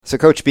So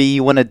Coach B,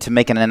 you wanted to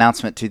make an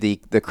announcement to the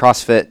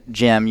CrossFit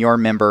gym, your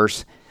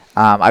members.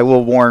 I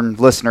will warn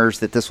listeners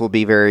that this will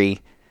be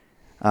very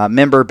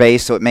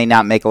member-based, so it may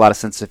not make a lot of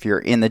sense if you're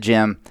in the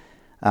gym.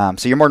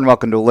 So you're more than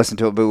welcome to listen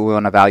to it, but we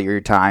want to value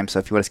your time. So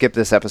if you want to skip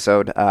this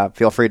episode,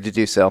 feel free to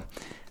do so.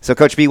 So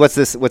Coach B, what's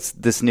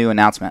this new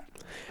announcement?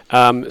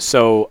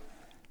 So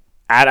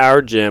at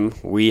our gym,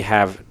 we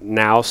have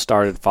now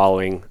started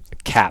following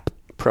CAP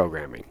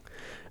programming.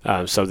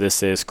 So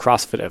this is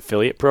CrossFit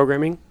Affiliate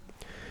Programming.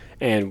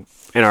 And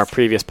in our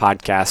previous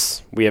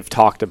podcasts, we have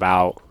talked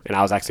about, and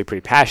I was actually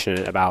pretty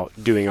passionate about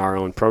doing our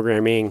own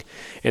programming.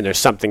 And there's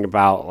something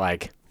about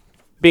like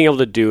being able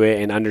to do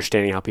it and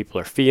understanding how people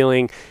are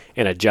feeling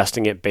and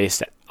adjusting it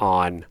based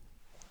on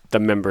the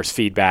members'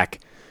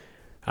 feedback.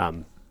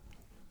 And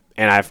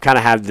I've kind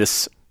of had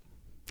this,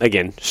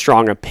 again,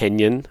 strong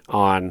opinion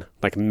on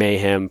like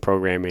Mayhem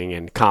programming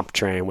and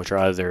CompTrain, which are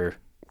other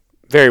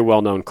very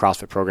well-known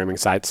CrossFit programming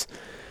sites.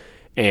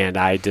 And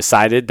I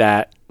decided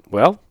that,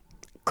 well,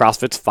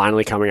 CrossFit's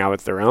finally coming out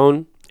with their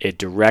own. It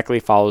directly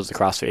follows the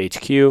CrossFit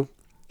HQ.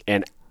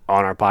 And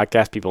on our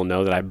podcast, people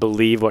know that I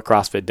believe what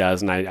CrossFit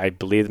does, and I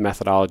believe the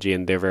methodology,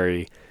 and they're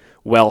very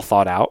well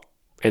thought out.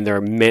 And they're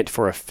meant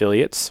for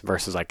affiliates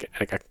versus like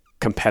a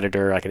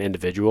competitor, like an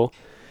individual.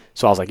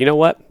 So I was like, you know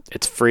what?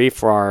 It's free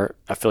for our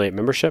affiliate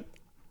membership,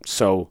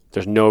 so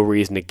there's no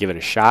reason to give it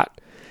a shot.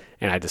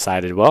 And I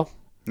decided, well,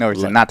 no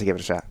reason not to give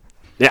it a shot.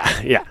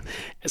 Yeah.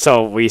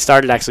 So we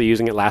started actually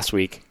using it last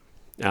week.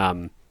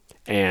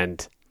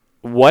 And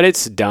what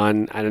it's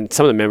done, and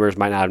some of the members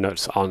might not have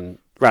noticed on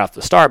right off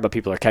the start, but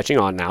people are catching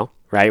on now,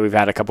 right? We've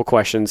had a couple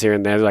questions here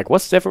and there. They're like,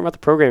 what's different about the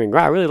programming?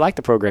 Wow, I really like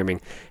the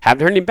programming.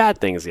 Haven't heard any bad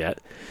things yet.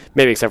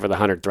 Maybe except for the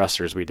 100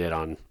 thrusters we did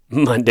on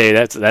Monday.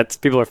 That's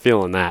people are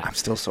feeling that. I'm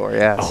still sore,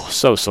 yeah. Oh,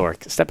 so sore.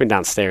 Stepping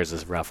downstairs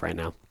is rough right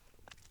now.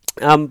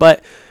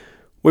 But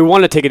we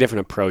want to take a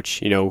different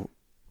approach. You know,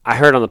 I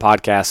heard on the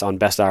podcast on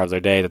Best Hour of Their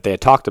Day that they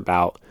had talked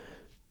about,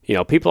 you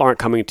know, people aren't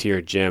coming to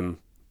your gym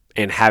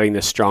and having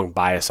this strong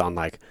bias on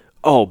like,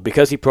 oh,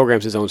 because he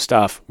programs his own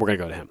stuff, we're going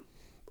to go to him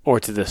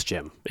or to this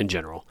gym in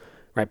general,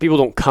 right? People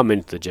don't come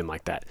into the gym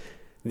like that.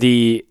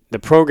 The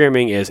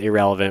programming is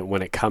irrelevant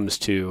when it comes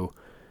to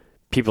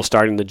people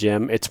starting the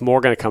gym. It's more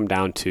going to come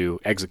down to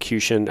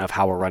execution of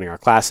how we're running our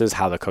classes,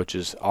 how the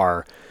coaches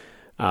are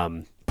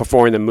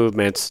performing the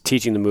movements,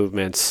 teaching the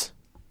movements,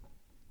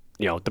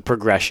 you know, the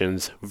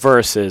progressions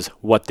versus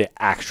what the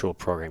actual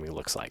programming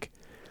looks like.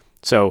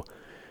 So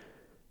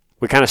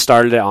we kind of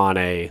started it on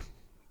a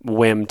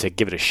whim to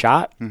give it a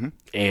shot. Mm-hmm.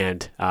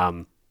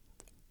 And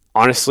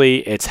honestly,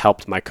 it's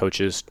helped my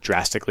coaches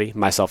drastically,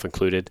 myself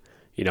included.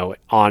 You know,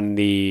 on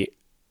the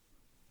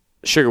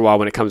Sugar Wall,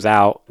 when it comes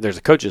out, there's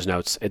a coach's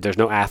notes. There's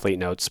no athlete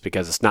notes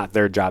because it's not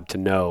their job to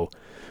know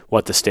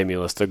what the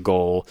stimulus, the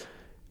goal,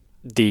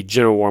 the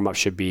general warm-up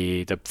should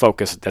be, the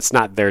focus. That's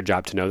not their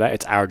job to know that.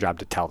 It's our job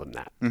to tell them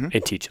that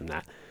and teach them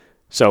that.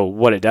 So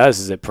what it does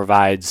is it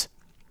provides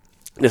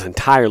this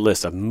entire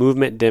list of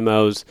movement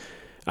demos,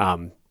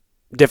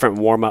 different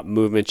warm-up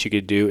movements you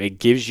could do. It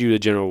gives you the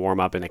general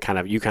warm-up, and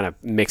you kind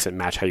of mix and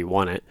match how you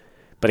want it.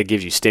 But it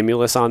gives you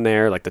stimulus on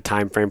there, like the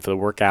time frame for the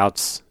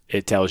workouts.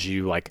 It tells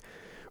you like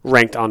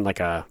ranked on like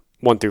a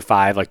 1 through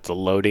 5, like the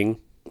loading.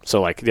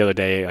 So like the other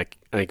day, like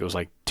I think it was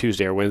like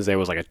Tuesday or Wednesday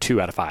was like a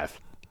 2 out of 5.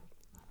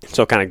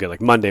 So kind of good.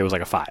 Like Monday was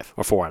like a 5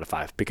 or 4 out of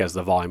 5 because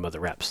of the volume of the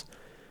reps.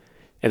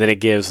 And then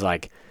it gives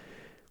like,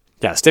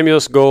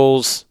 stimulus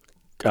goals,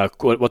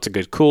 what's a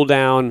good cool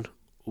down,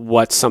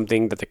 what's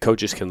something that the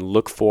coaches can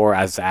look for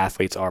as the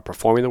athletes are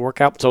performing the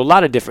workout. So a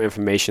lot of different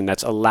information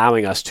that's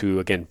allowing us to,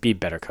 again, be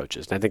better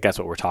coaches. And I think that's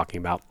what we're talking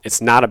about.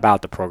 It's not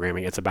about the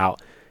programming. It's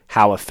about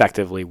how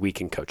effectively we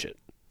can coach it.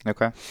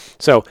 Okay.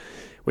 So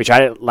we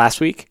tried it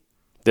last week.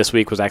 This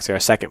week was actually our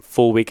second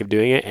full week of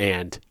doing it,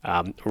 and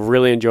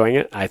really enjoying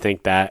it. I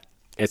think that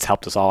it's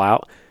helped us all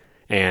out.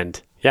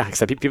 And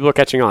except people are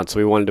catching on, so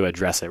we wanted to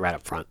address it right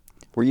up front.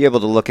 Were you able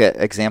to look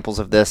at examples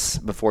of this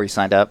before you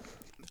signed up?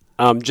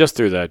 Just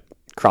through the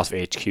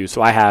CrossFit HQ.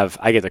 So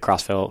I get the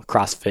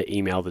CrossFit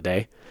email of the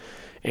day,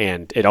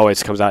 and it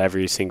always comes out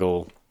every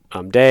single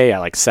day at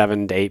like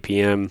 7 to 8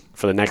 p.m.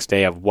 for the next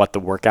day of what the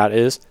workout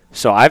is.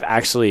 So I've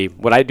actually,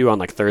 what I do on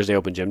like Thursday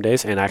open gym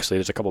days, and actually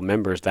there's a couple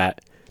members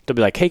that they'll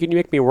be like, hey, can you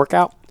make me a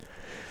workout?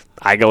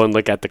 I go and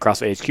look at the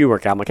CrossFit HQ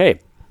workout. I'm like, hey,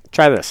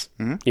 try this.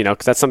 Mm-hmm. You know,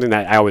 because that's something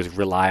that I always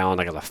rely on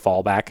like as a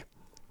fallback.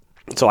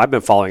 So I've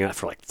been following that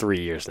for like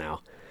 3 years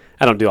now.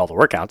 I don't do all the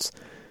workouts.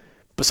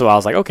 But so I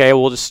was like, okay,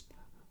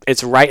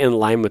 it's right in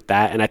line with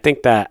that. And I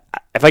think that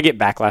if I get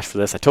backlash for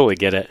this, I totally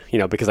get it, you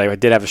know, because I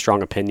did have a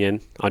strong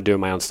opinion on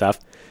doing my own stuff.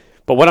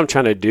 But what I'm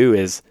trying to do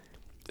is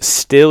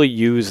still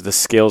use the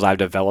skills I've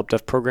developed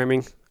of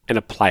programming and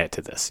apply it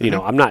to this. Mm-hmm. You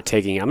know, I'm not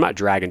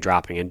drag and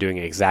dropping and doing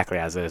it exactly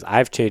as it is.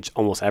 I've changed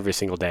almost every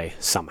single day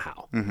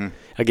somehow. Mm-hmm.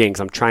 Again, because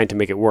I'm trying to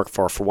make it work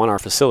for one, our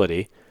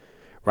facility,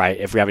 right?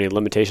 If we have any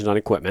limitations on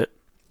equipment,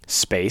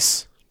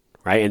 space,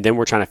 right? And then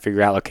we're trying to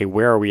figure out, okay,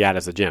 where are we at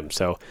as a gym?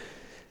 So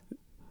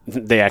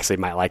they actually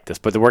might like this.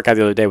 But the workout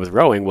the other day with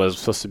rowing was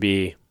supposed to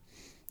be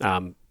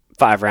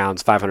 5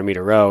 rounds,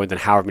 500-meter row, and then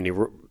however many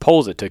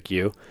pulls it took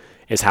you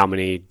is how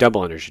many double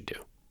unders you do.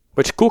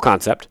 Which, cool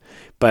concept,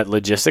 but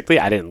logistically,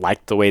 I didn't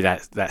like the way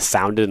that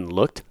sounded and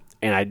looked,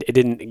 and it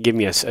didn't give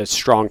me a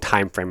strong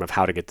time frame of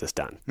how to get this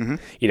done. Mm-hmm.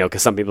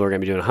 Because some people are going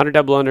to be doing 100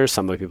 double unders,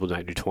 some other people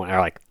might do 20 or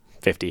like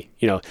 50.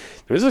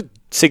 There's a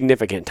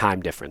significant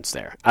time difference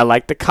there. I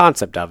like the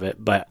concept of it,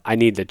 but I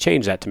need to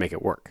change that to make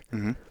it work.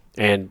 Mm-hmm.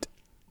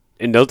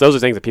 And those are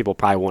things that people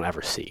probably won't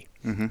ever see.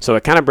 Mm-hmm. So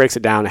it kind of breaks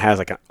it down. It has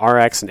like an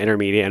RX, an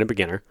intermediate, and a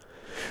beginner,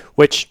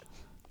 which,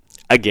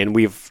 again,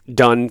 we've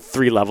done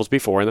 3 levels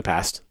before in the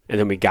past, and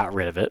then we got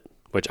rid of it,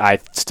 which I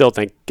still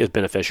think is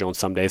beneficial in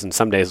some days. And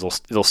some days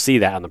they'll see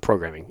that on the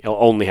programming. It'll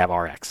only have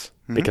RX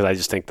because I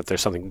just think that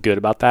there's something good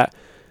about that.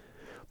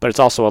 But it's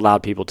also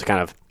allowed people to kind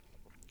of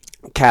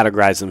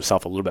categorize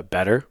themselves a little bit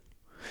better.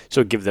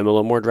 So give them a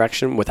little more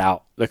direction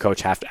without the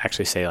coach have to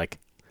actually say, like,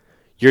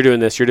 you're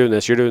doing this, you're doing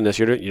this, you're doing this,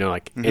 you're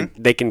doing, and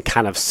they can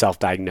kind of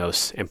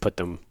self-diagnose and put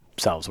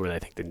themselves where they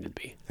think they need to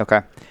be.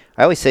 Okay.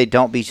 I always say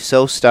don't be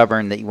so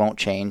stubborn that you won't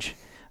change.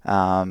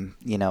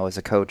 As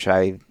a coach,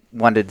 I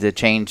wanted to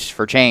change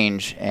for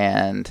change,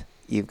 and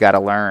you've got to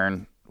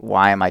learn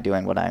why am I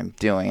doing what I'm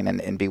doing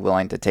and be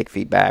willing to take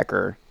feedback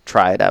or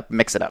try it up,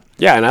 mix it up.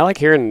 Yeah, and I like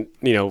hearing,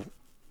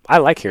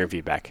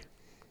 feedback.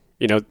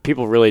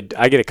 People really,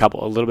 I get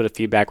a little bit of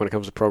feedback when it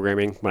comes to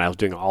programming when I was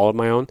doing all of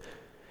my own.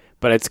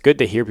 But it's good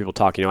to hear people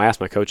talk. I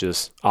ask my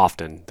coaches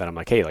often that I'm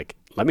like, hey, like,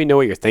 let me know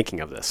what you're thinking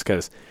of this.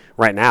 Because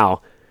right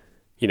now,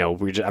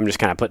 I'm just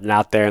kind of putting it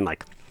out there and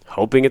like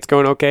hoping it's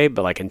going okay.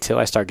 But like until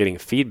I start getting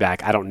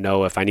feedback, I don't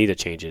know if I need to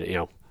change it.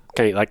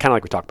 Kind of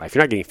like we talked about. If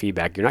you're not getting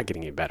feedback, you're not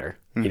getting it better.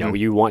 Mm-hmm.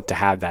 You want to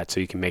have that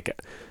so you can make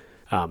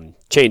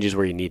changes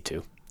where you need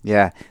to.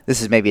 Yeah,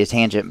 this is maybe a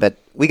tangent, but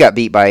we got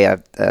beat by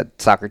a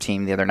soccer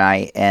team the other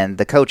night, and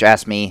the coach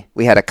asked me,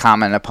 we had a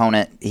common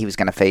opponent he was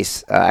going to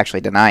face actually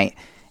tonight.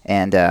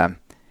 And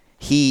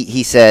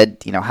he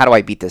said, how do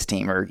I beat this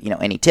team, or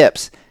any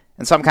tips?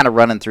 And so I'm kind of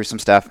running through some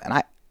stuff,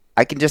 and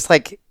I can just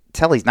like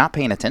tell he's not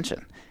paying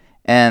attention.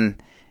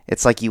 And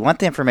it's like you want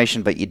the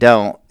information, but you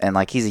don't. And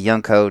like he's a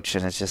young coach,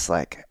 and it's just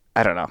like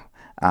I don't know.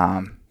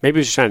 Maybe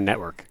he's just trying to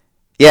network.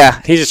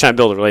 Yeah, he's just trying to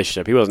build a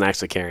relationship. He wasn't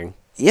actually caring.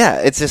 Yeah,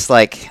 it's just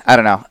like I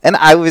don't know. And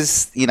I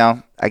was,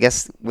 I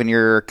guess when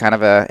you're kind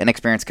of an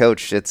inexperienced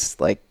coach, it's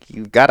like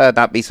you've got to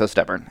not be so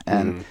stubborn.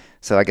 And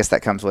so I guess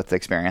that comes with the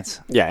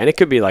experience. Yeah, and it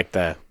could be like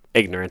the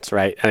ignorance,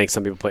 right? I think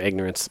some people put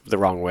ignorance the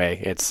wrong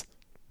way. It's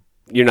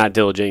you're not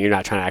diligent. You're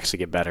not trying to actually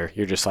get better.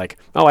 You're just like,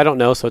 oh, I don't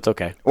know, so it's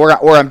okay. Or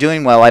I'm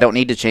doing well. I don't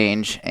need to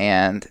change,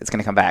 and it's going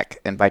to come back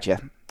and bite you.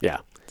 Yeah.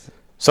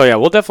 So, yeah,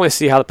 we'll definitely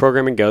see how the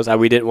programming goes.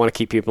 We didn't want to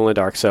keep people in the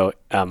dark. So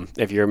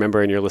if you're a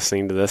member and you're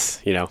listening to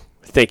this,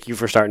 thank you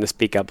for starting to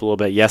speak up a little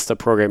bit. Yes, the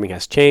programming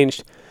has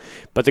changed,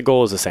 but the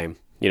goal is the same.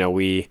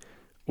 We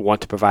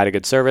want to provide a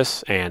good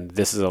service, and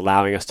this is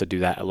allowing us to do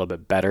that a little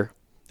bit better.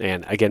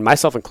 And again,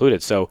 myself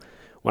included. So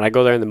when I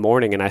go there in the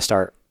morning and I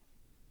start,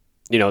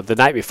 the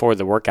night before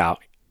the workout,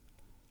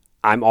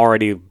 I'm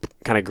already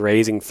kind of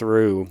grazing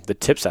through the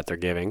tips that they're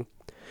giving.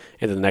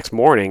 And then the next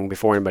morning,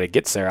 before anybody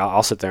gets there,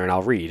 I'll sit there and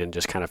I'll read and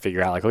just kind of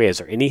figure out, like, okay, is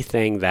there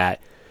anything that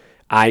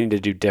I need to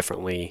do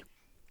differently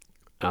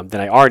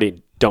that I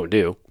already don't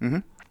do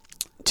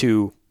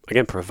to,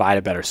 again, provide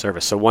a better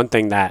service? So one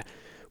thing that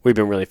we've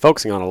been really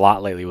focusing on a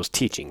lot lately was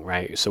teaching,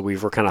 right? So we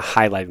were kind of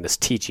highlighting this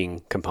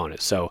teaching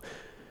component. So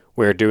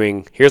we're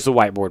doing, here's the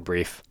whiteboard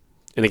brief.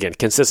 And again,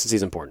 consistency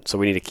is important, so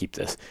we need to keep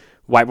this.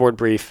 Whiteboard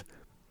brief,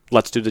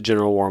 let's do the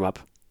general warm-up.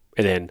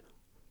 And then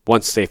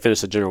once they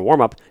finish the general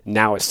warm-up,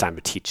 now it's time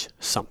to teach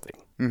something.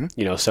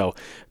 So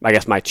I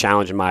guess my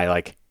challenge and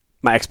my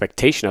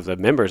expectation of the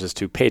members is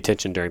to pay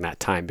attention during that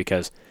time,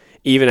 because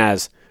even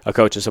as a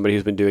coach and somebody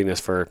who's been doing this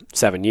for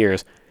 7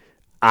 years,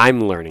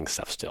 I'm learning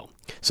stuff still.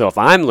 So if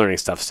I'm learning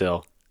stuff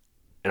still,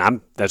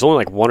 and there's only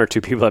like 1 or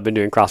 2 people that have been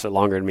doing CrossFit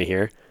longer than me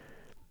here,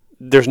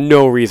 there's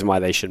no reason why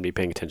they shouldn't be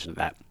paying attention to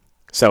that.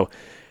 So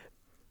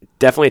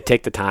definitely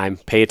take the time,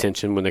 pay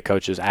attention when the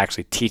coach is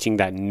actually teaching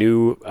that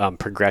new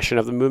progression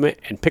of the movement,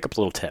 and pick up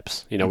little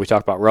tips. We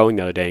talked about rowing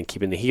the other day and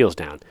keeping the heels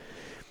down.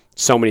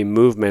 So many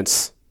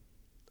movements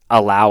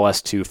allow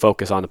us to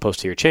focus on the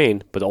posterior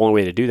chain, but the only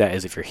way to do that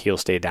is if your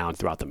heels stay down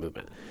throughout the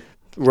movement.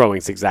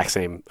 Rowing's the exact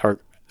same, or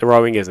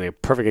rowing is a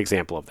perfect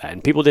example of that.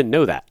 And people didn't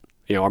know that.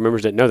 Our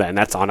members didn't know that, and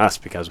that's on us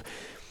because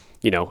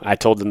I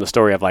told them the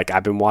story of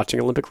I've been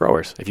watching Olympic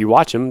rowers. If you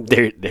watch them,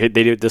 they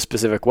do it this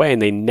specific way, and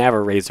they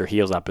never raise their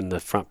heels up in the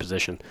front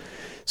position.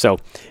 So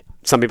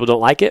some people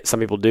don't like it,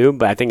 some people do,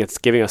 but I think it's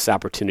giving us the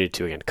opportunity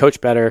to, again,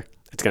 coach better.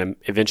 It's going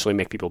to eventually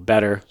make people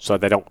better so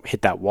they don't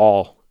hit that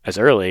wall as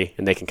early,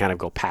 and they can kind of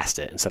go past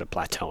it instead of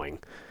plateauing.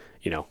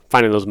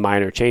 Finding those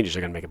minor changes are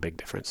going to make a big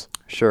difference.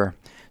 Sure.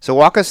 So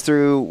walk us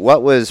through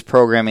what was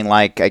programming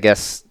like, I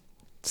guess,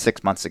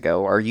 6 months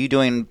ago. Are you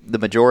doing the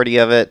majority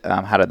of it?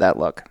 How did that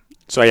look?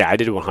 So, yeah, I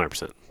did it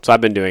 100%. So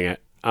I've been doing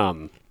it.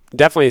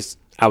 Definitely,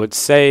 I would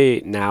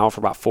say now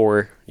for about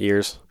 4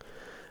 years.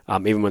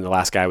 Even when the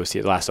last guy was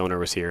here, the last owner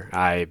was here,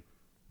 I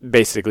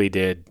basically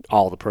did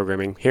all the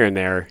programming here and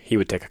there. He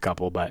would take a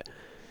couple, but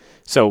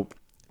so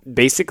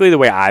basically the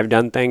way I've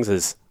done things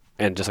is,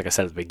 and just like I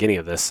said at the beginning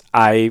of this,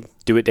 I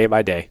do it day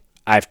by day.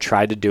 I've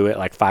tried to do it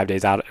like 5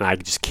 days out, and I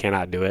just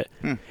cannot do it.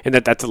 And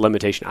that's a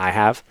limitation I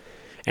have.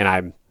 And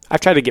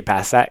I've tried to get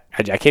past that.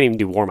 I can't even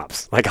do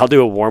warm-ups. Like, I'll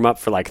do a warm-up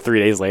for like 3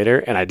 days later,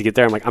 and I get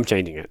there, I'm like, I'm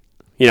changing it.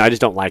 I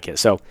just don't like it.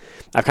 So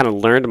I've kind of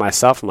learned to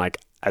myself, I'm like,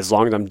 as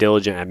long as I'm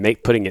diligent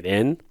and putting it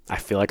in, I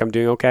feel like I'm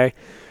doing okay.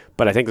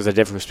 But I think there's a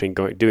difference between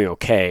doing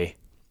okay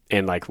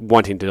and like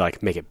wanting to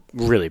like make it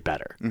really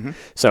better.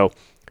 So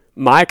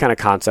my kind of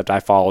concept I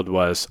followed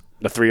was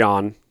the 3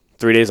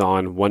 days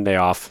on, 1 day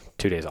off,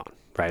 2 days on,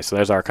 right? So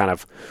there's our kind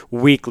of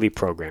weekly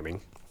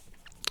programming.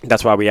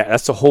 That's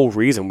the whole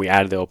reason we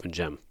added the open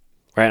gym,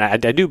 right?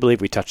 And I do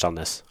believe we touched on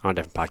this on a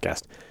different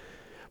podcast,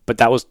 but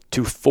that was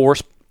to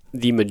force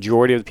the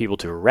majority of the people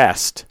to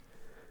rest,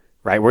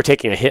 right? We're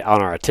taking a hit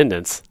on our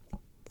attendance,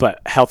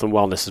 but health and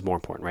wellness is more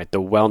important, right? The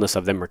wellness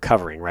of them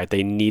recovering, right?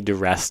 They need to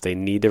rest. They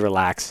need to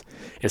relax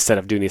instead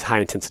of doing these high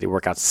intensity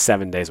workouts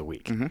 7 days a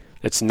week.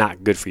 It's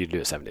not good for you to do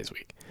it 7 days a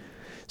week.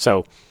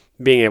 So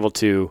being able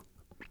to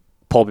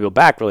pull people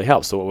back really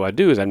helps. So what I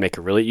do is I'd make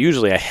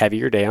usually a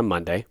heavier day on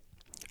Monday.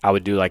 I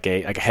would do like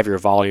a heavier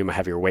volume, a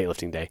heavier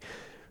weightlifting day.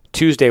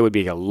 Tuesday would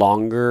be a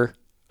longer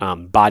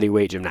body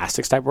weight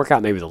gymnastics type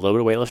workout, maybe with a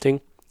little bit of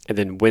weightlifting. And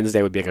then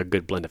Wednesday would be like a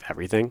good blend of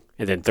everything.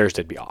 And then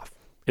Thursday would be off.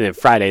 And then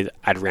Friday,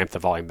 I'd ramp the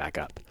volume back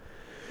up.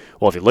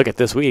 Well, if you look at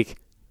this week,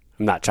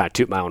 I'm not trying to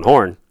toot my own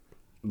horn,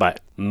 but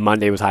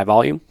Monday was high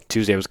volume.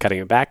 Tuesday was cutting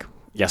it back.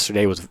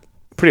 Yesterday was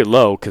pretty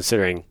low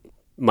considering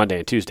Monday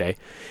and Tuesday.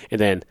 And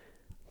then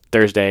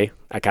Thursday,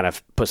 I kind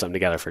of put something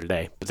together for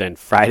today. But then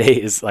Friday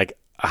is like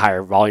a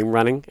higher volume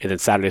running. And then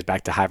Saturday is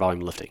back to high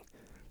volume lifting.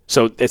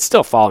 So it's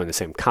still following the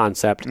same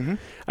concept.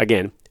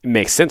 Again, it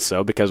makes sense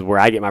though, because where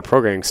I get my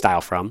programming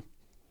style from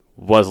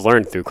was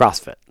learned through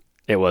CrossFit.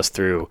 It was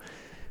through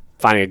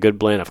finding a good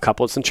blend of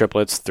couplets and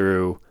triplets,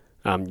 through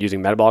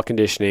using metabolic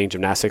conditioning,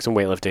 gymnastics, and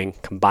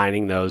weightlifting,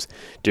 combining those,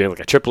 doing like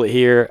a triplet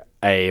here,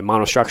 a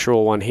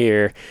monostructural one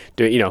here,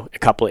 doing a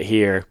couplet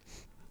here,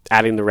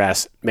 adding the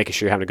rest, making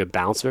sure you're having a good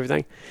balance of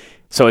everything.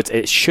 So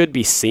it should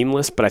be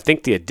seamless, but I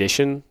think the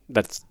addition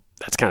that's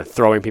kind of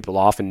throwing people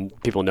off and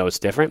people know it's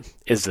different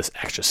is this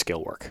extra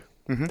skill work.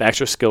 The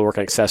extra skill work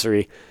and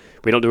accessory.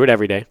 We don't do it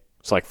every day.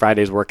 So like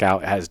Friday's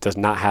workout does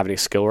not have any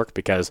skill work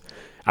because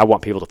I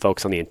want people to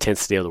focus on the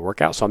intensity of the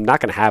workout. So I'm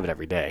not going to have it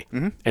every day.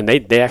 And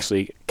they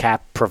actually,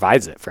 CAP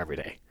provides it for every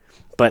day.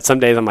 But some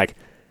days I'm like,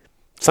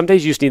 some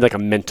days you just need like a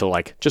mental,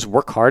 like just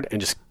work hard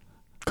and just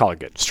call it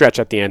good. Stretch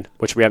at the end,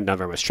 which we haven't done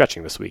very much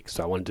stretching this week.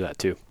 So I want to do that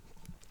too.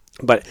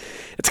 But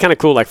it's kind of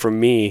cool. Like for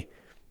me,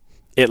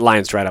 it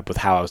lines right up with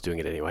how I was doing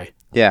it anyway.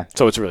 Yeah.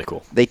 So it's really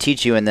cool. They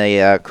teach you in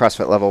the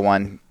CrossFit Level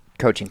 1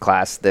 coaching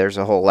class. There's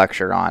a whole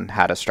lecture on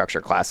how to structure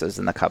classes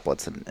and the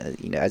couplets,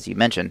 and as you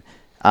mentioned.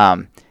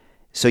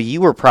 So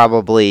you would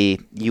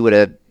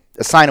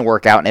assign a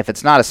workout, and if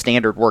it's not a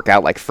standard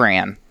workout like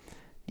Fran,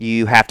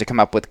 you have to come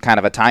up with kind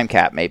of a time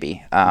cap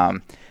maybe.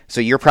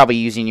 So you're probably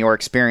using your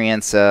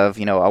experience of,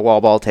 a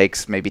wall ball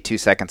takes maybe 2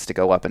 seconds to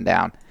go up and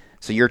down.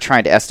 So you're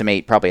trying to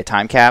estimate probably a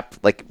time cap.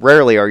 Like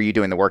rarely are you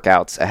doing the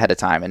workouts ahead of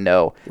time and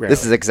know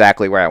this is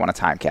exactly where I want a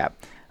time cap.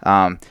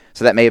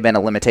 So that may have been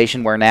a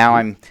limitation where now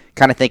I'm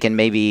kind of thinking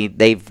maybe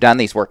they've done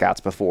these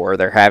workouts before.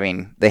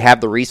 They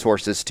have the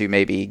resources to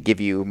maybe give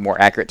you more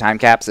accurate time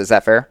caps. Is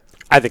that fair?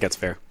 I think that's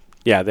fair.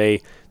 Yeah,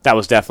 that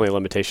was definitely a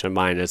limitation of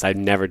mine is I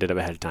never did them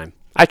ahead of time.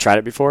 I tried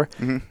it before,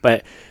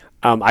 but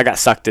I got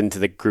sucked into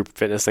the group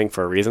fitness thing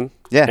for a reason.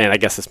 Yeah. And I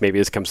guess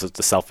this comes with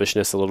the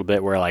selfishness a little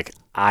bit where like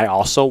I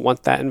also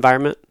want that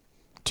environment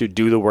to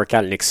do the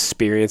workout and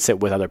experience it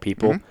with other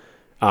people.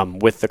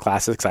 With the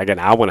classes, because again,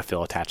 I want to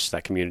feel attached to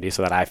that community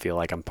so that I feel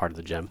like I'm part of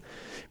the gym.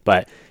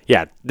 But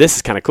yeah, this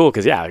is kind of cool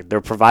because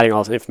they're providing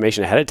all this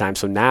information ahead of time.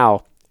 So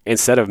now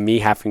instead of me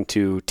having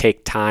to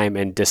take time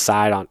and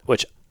decide on,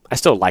 which I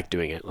still like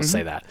doing it, let's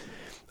say that,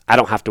 I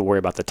don't have to worry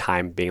about the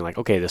time being like,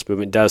 okay, this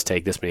movement does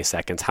take this many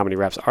seconds. How many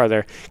reps are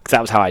there? Because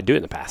that was how I do it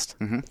in the past.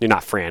 You're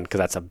not Fran because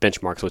that's a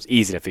benchmark, so it's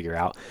easy to figure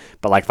out.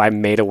 But like if I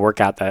made a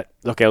workout that,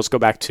 okay, let's go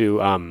back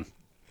to,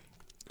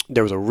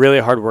 there was a really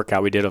hard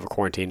workout we did over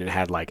quarantine and it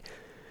had like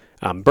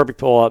burpee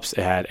pull-ups.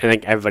 It had, I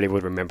think everybody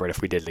would remember it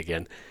if we did it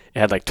again. It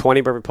had like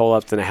 20 burpee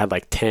pull-ups, and it had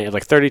like 10,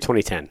 like 30,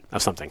 20, 10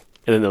 of something.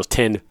 And then those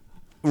 10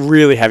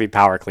 really heavy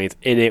power cleans,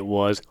 and it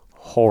was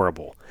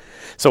horrible.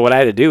 So what I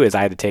had to do is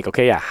I had to take,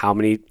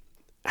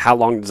 how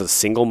long does a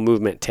single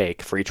movement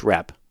take for each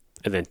rep,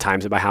 and then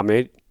times it by how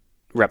many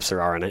reps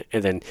there are in it,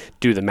 and then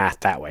do the math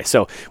that way.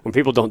 So when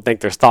people don't think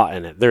there's thought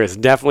in it, there is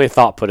definitely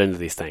thought put into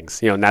these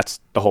things. And that's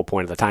the whole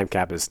point of the time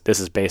cap is this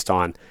is based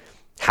on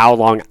how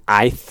long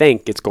I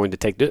think it's going to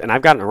take to do it. And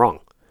I've gotten it wrong,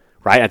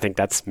 right? I think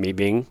that's me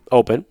being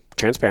open,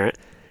 transparent.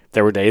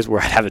 There were days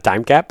where I'd have a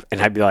time cap and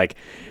I'd be like,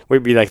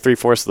 we'd be like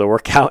 3/4 of the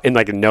workout and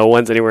like no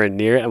one's anywhere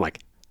near it. I'm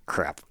like,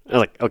 crap. I'm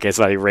like, okay,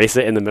 so I erase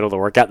it in the middle of the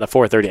workout. The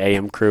 4:30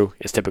 a.m. crew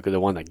is typically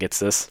the one that gets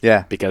this.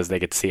 Yeah. Because they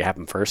get to see it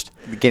happen first.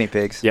 The guinea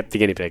pigs. Yep, the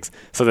guinea pigs.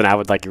 So then I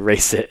would like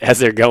erase it as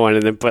they're going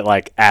and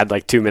then add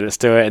like 2 minutes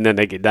to it and then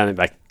they get done and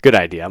be like, good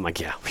idea. I'm like,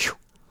 yeah. Whew.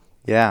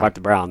 Yeah. Wipe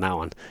the brow on that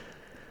one.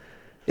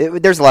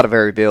 There's a lot of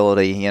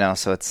variability,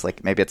 so it's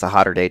like maybe it's a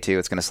hotter day too.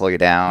 It's going to slow you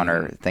down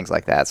or things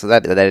like that. So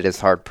that it is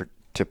hard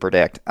to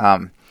predict.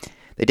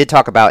 They did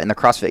talk about in the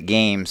CrossFit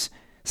Games,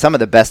 some of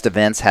the best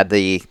events had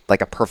a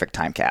perfect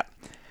time cap.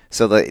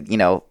 So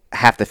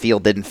half the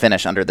field didn't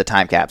finish under the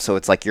time cap. So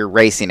it's like you're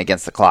racing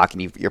against the clock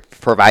and you're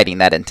providing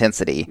that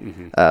intensity.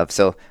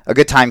 So a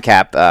good time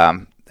cap,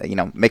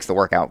 makes the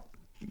workout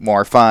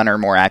more fun or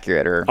more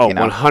accurate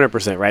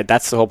 100%, right?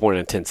 That's the whole point of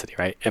intensity,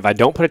 right? If I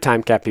don't put a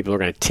time cap, people are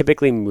going to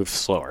typically move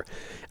slower.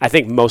 I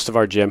think most of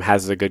our gym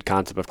has a good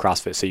concept of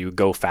CrossFit, so you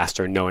go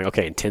faster knowing,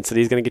 okay, intensity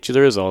is going to get you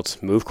the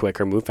results, move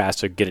quicker, move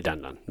faster, get it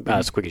done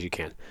as quick as you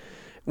can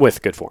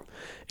with good form.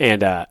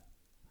 And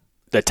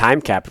the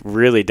time cap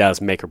really does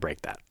make or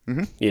break that,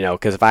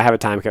 because if I have a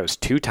time cap that's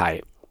too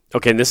tight,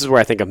 okay, and this is where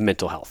I think of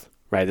mental health,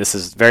 right? This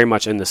is very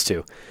much in this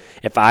too.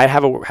 If I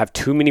have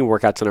too many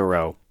workouts in a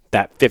row,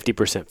 that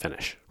 50%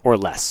 finish or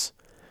less,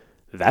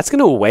 that's going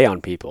to weigh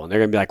on people. And they're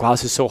going to be like, wow,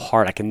 this is so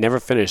hard. I can never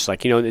finish.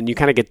 And you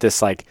kind of get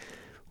this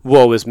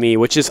woe is me,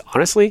 which is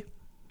honestly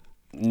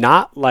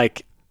not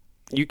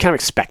you kind of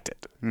expect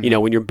it.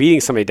 When you're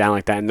beating somebody down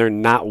like that and they're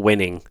not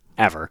winning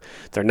ever,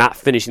 they're not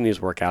finishing these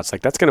workouts,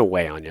 that's going to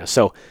weigh on you.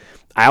 So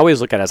I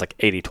always look at it as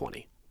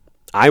 80-20.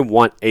 I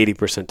want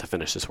 80% to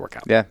finish this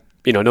workout. Yeah.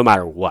 No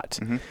matter what.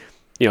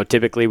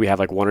 Typically we have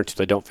one or two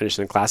that don't finish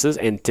in classes,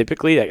 and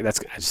typically I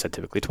just said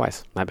typically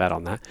twice. My bad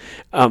on that.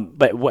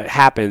 But what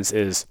happens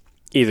is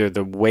either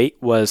the weight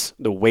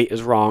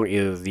is wrong,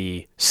 either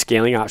the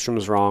scaling option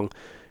was wrong,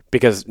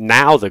 because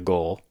now the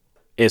goal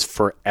is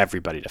for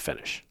everybody to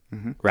finish,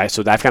 right?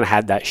 So I've kind of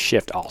had that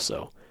shift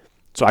also.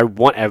 So I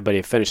want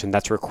everybody to finish, and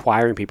that's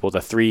requiring people,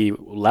 the 3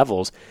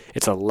 levels,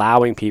 it's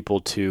allowing people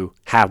to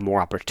have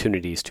more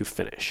opportunities to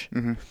finish.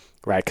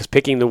 Right, because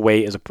picking the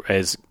weight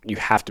is you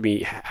have to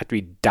be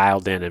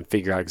dialed in and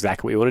figure out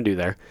exactly what you want to do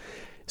there.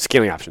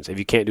 Scaling options. If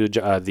you can't do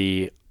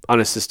the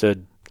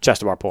unassisted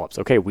chest to bar pull-ups,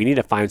 okay, we need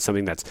to find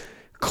something that's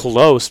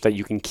close that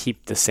you can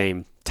keep the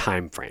same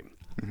time frame.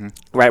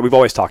 Right, we've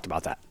always talked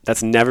about that.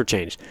 That's never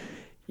changed.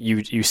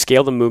 You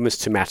scale the movements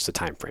to match the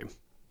time frame.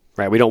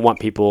 Right, we don't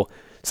want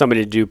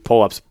somebody to do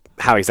pull-ups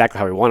exactly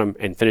how we want them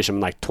and finish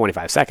them in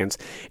 25 seconds,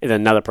 and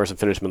then another person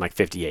finish them in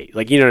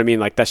 58. You know what I mean?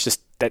 That's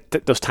just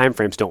those time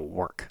frames don't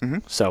work.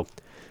 So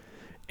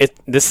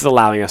this is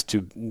allowing us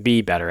to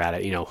be better at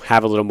it.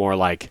 Have a little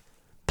more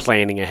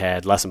planning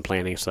ahead, lesson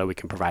planning, so that we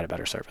can provide a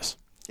better service.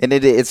 And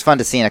it's fun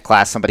to see in a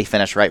class somebody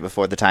finish right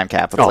before the time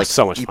cap. It's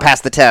so much fun. You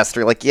pass the test,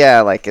 or it's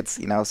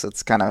so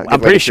it's kind of.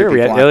 I'm pretty sure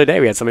the other day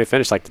we had somebody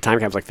finish the time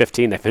cap was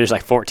 15. They finished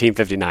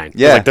 14:59.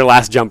 Yeah, their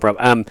last jump rope.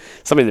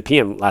 Somebody in the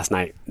PM last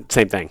night,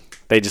 same thing.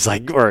 They just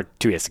or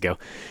 2 days ago,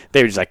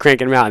 they were just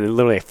cranking them out, and then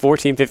literally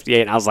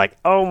 14:58. And I was like,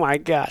 oh my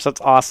gosh, that's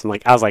awesome!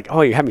 I was like,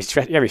 oh, you have me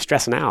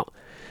stressing out.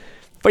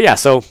 But yeah,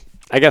 so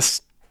I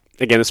guess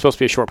again, it's supposed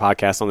to be a short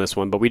podcast on this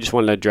one, but we just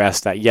wanted to address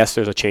that. Yes,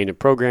 there's a change in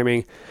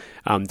programming.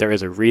 There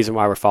is a reason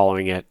why we're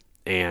following it,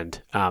 and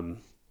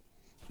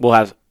we'll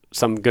have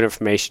some good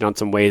information on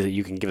some ways that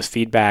you can give us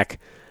feedback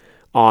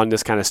on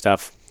this kind of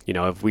stuff.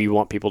 If we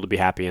want people to be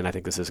happy, and I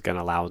think this is going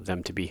to allow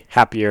them to be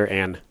happier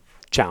and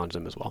challenge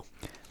them as well.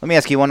 Let me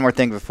ask you one more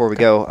thing before we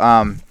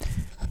go.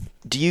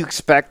 Do you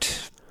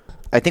expect?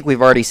 I think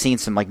we've already seen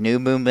some new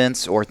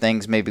movements or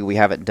things maybe we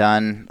haven't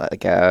done,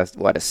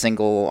 a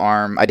single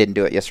arm. I didn't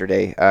do it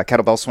yesterday.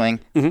 Kettlebell swing.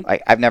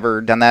 I've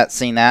never done that.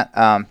 Seen that.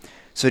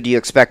 So do you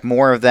expect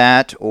more of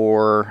that,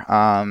 or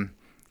kind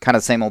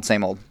of same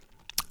old?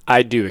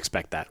 I do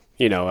expect that.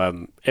 If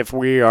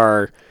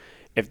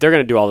they're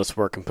going to do all this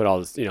work and put all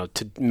this,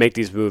 to make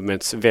these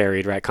movements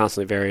varied, right,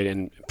 constantly varied,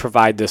 and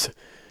provide this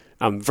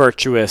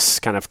virtuous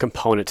kind of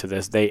component to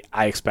this,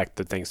 I expect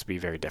the things to be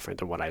very different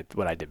than what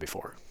I did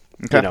before.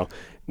 Okay.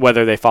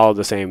 Whether they follow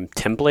the same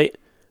template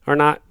or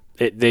not,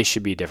 they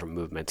should be different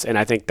movements. And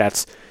I think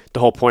that's the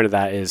whole point of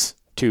that, is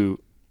to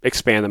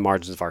expand the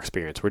margins of our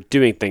experience. We're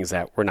doing things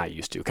that we're not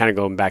used to. Kind of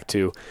going back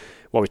to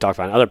what we talked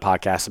about in other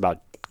podcasts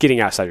about getting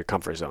outside your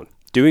comfort zone.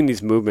 Doing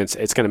these movements,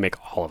 it's going to make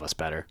all of us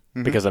better.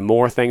 Because the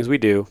more things we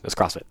do, that's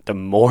CrossFit, the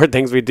more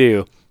things we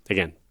do,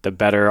 again, the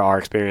better our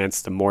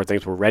experience, the more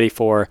things we're ready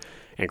for.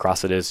 And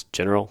CrossFit is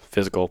general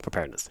physical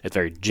preparedness. It's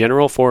very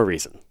general for a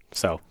reason.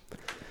 So,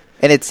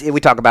 and we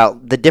talk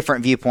about the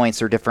different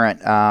viewpoints or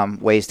different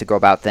ways to go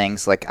about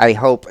things. I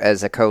hope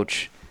as a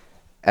coach,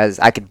 as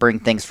I could bring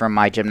things from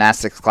my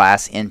gymnastics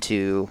class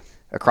into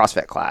a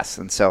CrossFit class.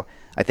 And so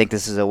I think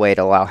this is a way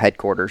to allow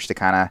headquarters to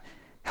kind of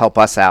help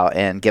us out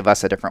and give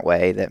us a different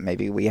way that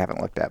maybe we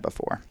haven't looked at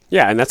before.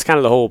 Yeah, and that's kind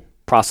of the whole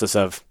process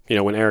of,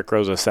 when Eric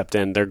Rosa stepped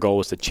in, their goal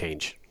was to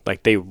change.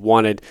 They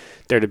wanted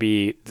there to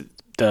be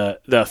the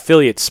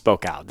affiliates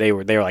spoke out. They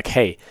were like,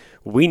 hey,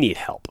 we need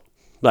help.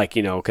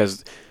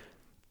 Because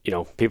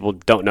people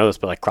don't know this,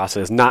 but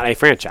CrossFit is not a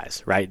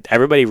franchise, right?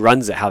 Everybody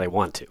runs it how they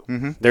want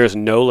to. There's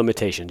no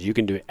limitations. You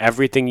can do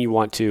everything you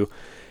want to.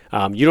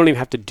 You don't even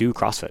have to do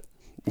CrossFit.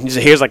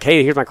 Here's my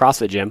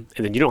CrossFit gym,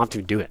 and then you don't have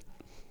to do it.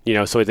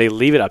 So they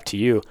leave it up to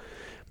you.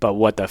 But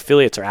what the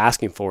affiliates are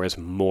asking for is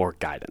more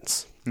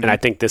guidance. And I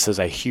think this is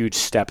a huge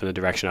step in the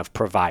direction of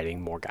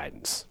providing more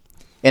guidance.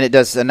 And it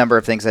does a number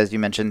of things, as you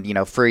mentioned,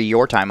 free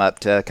your time up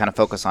to kind of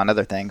focus on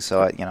other things.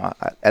 So,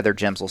 other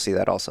gyms will see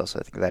that also. So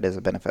I think that is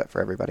a benefit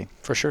for everybody.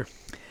 For sure.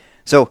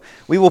 So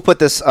we will put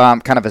this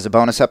kind of as a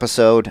bonus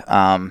episode.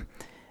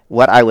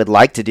 What I would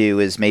like to do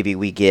is maybe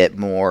we get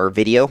more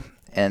video.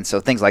 And so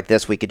things like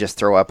this we could just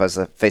throw up as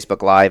a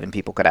Facebook Live and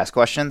people could ask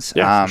questions.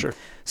 Yeah, for sure.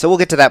 So we'll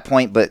get to that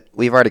point, but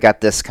we've already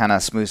got this kind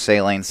of smooth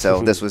sailing.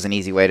 So this was an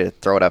easy way to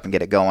throw it up and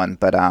get it going.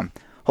 But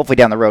hopefully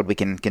down the road we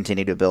can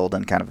continue to build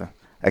and kind of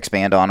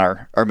expand on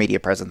our media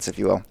presence, if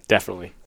you will. Definitely.